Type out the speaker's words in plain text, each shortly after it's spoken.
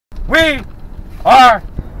We are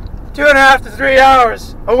 2.5 to 3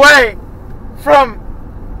 hours away from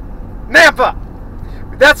Nampa.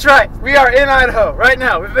 That's right, we are in Idaho right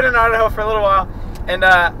now. We've been in Idaho for a little while, and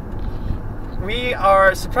we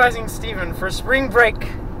are surprising Steven for spring break,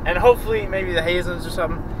 and hopefully maybe the Hazens or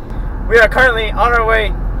something. We are currently on our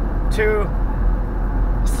way to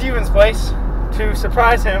Steven's place to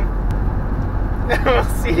surprise him, and we'll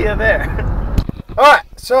see you there. Alright,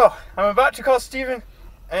 so I'm about to call Steven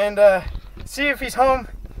and see if he's home,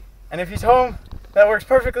 and if he's home, that works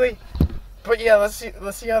perfectly. But yeah, let's see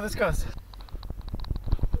how this goes.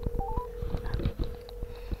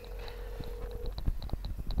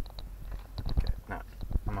 Okay, no,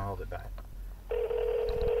 I'm gonna hold it back.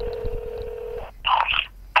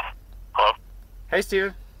 Hello? Hey,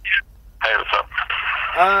 Steven. Hey, what's up?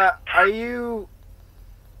 Are you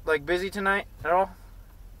like busy tonight at all?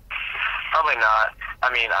 Probably not. I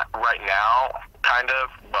mean, right now, kind of,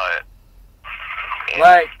 but...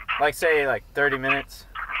 Like say, like 30 minutes?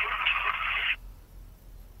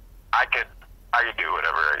 I could do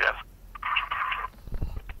whatever, I guess.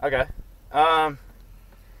 Okay.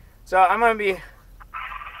 So I'm gonna be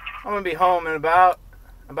home in about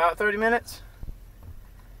 30 minutes.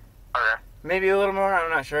 Okay. Maybe a little more, I'm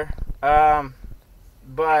not sure.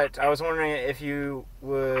 But I was wondering if you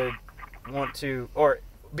would want to, or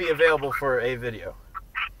be available for a video.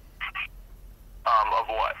 Of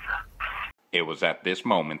what? It was at this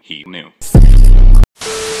moment he knew.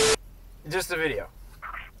 Just a video.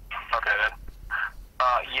 Okay, then.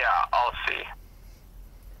 Yeah, I'll see.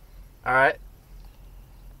 Alright.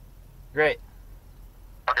 Great.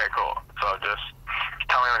 Okay, cool. So just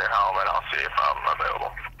tell me when you're home and I'll see if I'm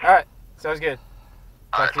available. Alright, sounds good.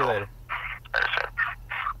 Talk to you cool. later. Understand.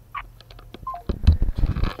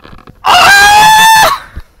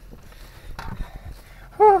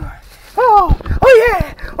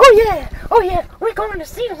 Oh yeah, we're going to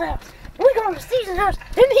Steven's house. We're going to Steven's house,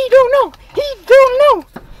 and he don't know.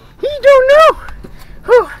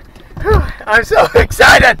 I'm so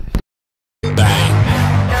excited!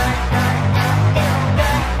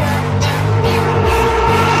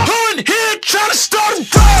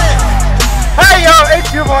 Hey yo,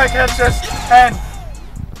 it's your boy Kensters, and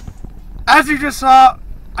as you just saw,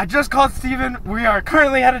 I just called Steven. We are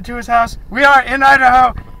currently headed to his house. We are in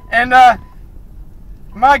Idaho, and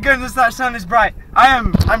my goodness, that sun is bright.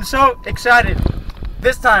 I'm so excited.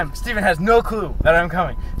 This time, Steven has no clue that I'm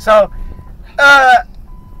coming. So,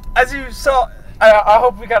 as you saw, I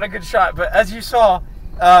hope we got a good shot, but as you saw,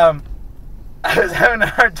 I was having a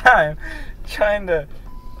hard time trying to,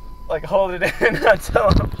 like, hold it in and not tell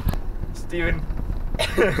him, Steven,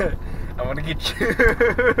 I want to get you.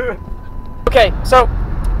 Okay, so,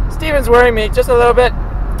 Steven's worrying me just a little bit,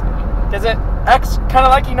 because it acts kind of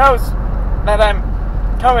like he knows that I'm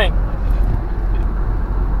coming.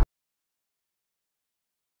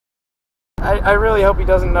 I really hope he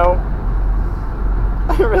doesn't know.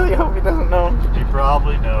 I really hope he doesn't know. He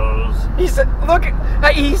probably knows. He said, look,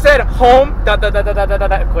 he said home, ...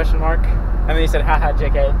 question mark. And then he said, haha,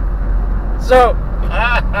 JK. So,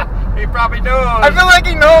 he probably knows. I feel like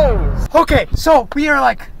he knows. Okay, so we are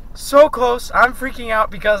like so close. I'm freaking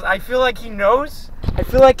out because I feel like he knows. I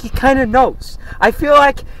feel like he kind of knows. I feel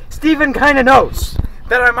like Steven kind of knows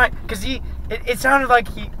that I might, because it sounded like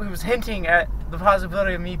he was hinting at the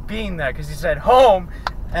possibility of me being there, because he said home,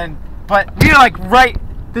 but we're like right,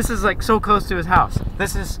 this is like so close to his house.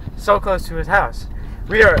 This is so close to his house.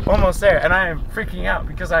 We are almost there, and I am freaking out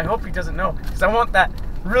because I hope he doesn't know, because I want that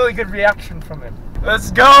really good reaction from him.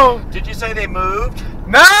 Let's go! Did you say they moved?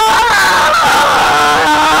 No!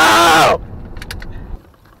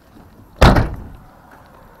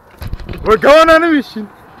 We're going on a mission.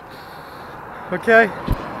 Okay.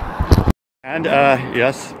 And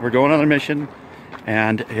yes, we're going on a mission.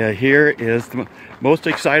 And here is the most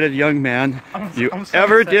excited young man you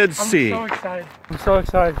ever did see. I'm so excited. I'm so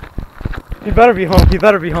excited. He better be home. He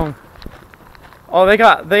better be home. Oh, they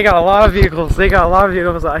got a lot of vehicles. They got a lot of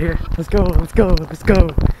vehicles out here. Let's go. Let's go. Let's go.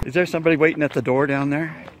 Is there somebody waiting at the door down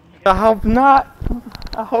there? I hope not.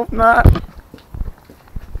 I hope not.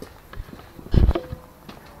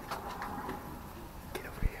 Get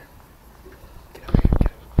over here. Get over here.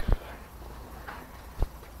 Get over.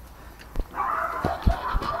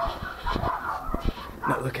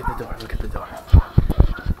 No, look at the door. Look at the door.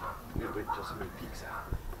 Wait till somebody peeks out.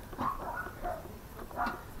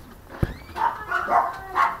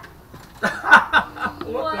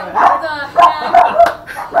 What the heck?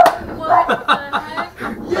 What the heck?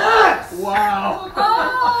 Yes! Wow! Oh!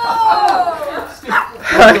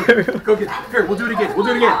 Go get it. Here, we'll do it again. We'll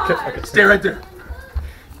do it again. Okay. Stay right there.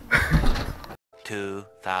 2,000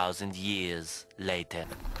 2,000 years later.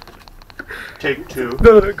 Take two.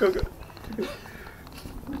 No, no, go, go.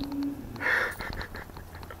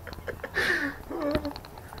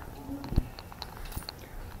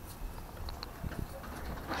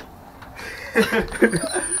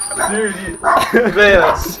 Dude,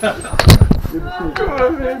 man. Come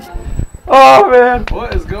on, man. Oh, man.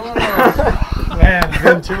 What is going on? Man, it's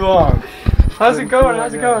been too long. How's it going?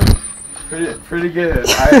 How's it going? Pretty good.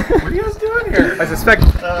 What are you guys doing here? I suspect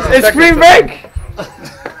it's spring break.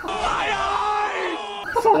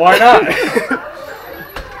 So why not?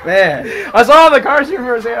 Man, I saw the car here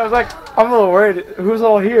for a second. I was like, I'm a little worried. Who's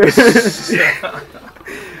all here?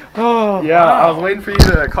 Oh, Yeah, wow. I was waiting for you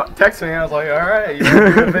to text me. I was like, all right, you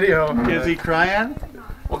can do a video. Is he crying?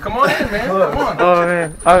 Well, come on in, man. Come on. Oh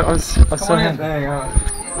man, I was so Come on in.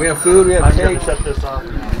 happy. We have food. We have I'm gonna cake. shut this off.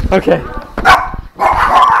 Okay. Hey,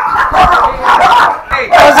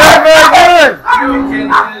 How's everybody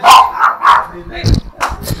doing?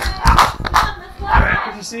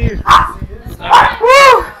 Good to see you.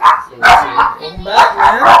 Woo! Welcome back,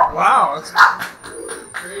 man. Wow, that's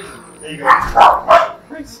crazy. There you go.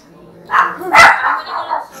 Thanks. I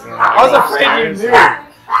was afraid you knew.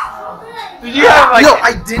 Did you have like? No,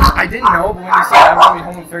 I didn't know, but when you said I'm gonna be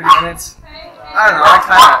home in 30 minutes, I don't know. I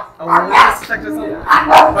kind of a little suspected something,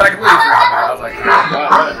 but I completely forgot about it. I was like,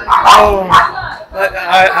 Oh,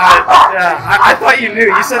 I thought you knew.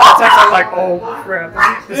 You said that text. I was like, oh crap.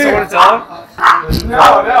 Did someone tell him? no.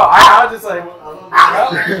 I was just like, well,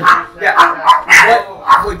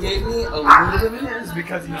 yeah. What gave me a little bit of it is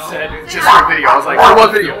because you said just for video. I was like, for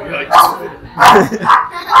what video? You're like, just for video.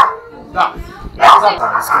 Stop.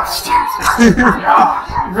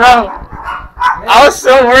 Bro, I was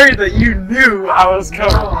so worried that you knew I was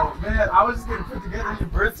coming. Oh man, I was just gonna put together your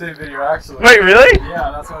birthday video actually. Wait, really?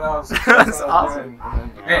 Yeah, that's what I was. That's what I was awesome. doing.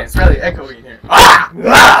 And then, man, it's really echoey in here.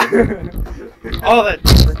 Oh, the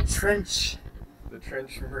trench. The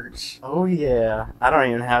trench merch. Oh yeah. I don't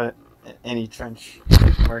even have any trench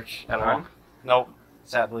merch at all. Nope.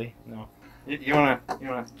 Sadly, no. You wanna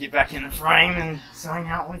get back in the frame and sign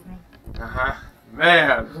out with me?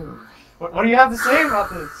 Man, What do you have to say about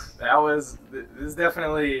this? this is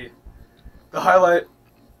definitely the highlight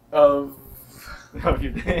of Of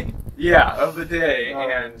your day. of the day,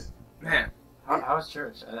 and man, How was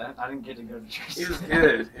church? I didn't get to go to church. it was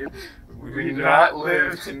good. We do not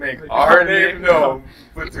live to make our name known,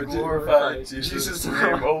 but to glorify Jesus'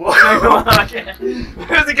 name alone. Okay. It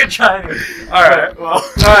was a good try. Alright, well.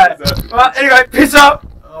 Alright. Well, anyway, peace out.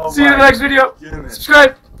 Oh See you in the my next video. goodness.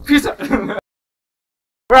 Subscribe. Peace out.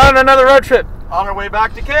 We're on another road trip. On our way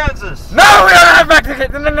back to Kansas. No, we don't have back to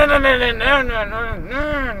get. No, no, no, no, no, no, no, no, no,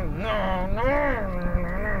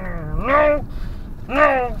 no,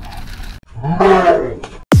 no.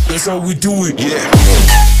 That's how we do it, yeah.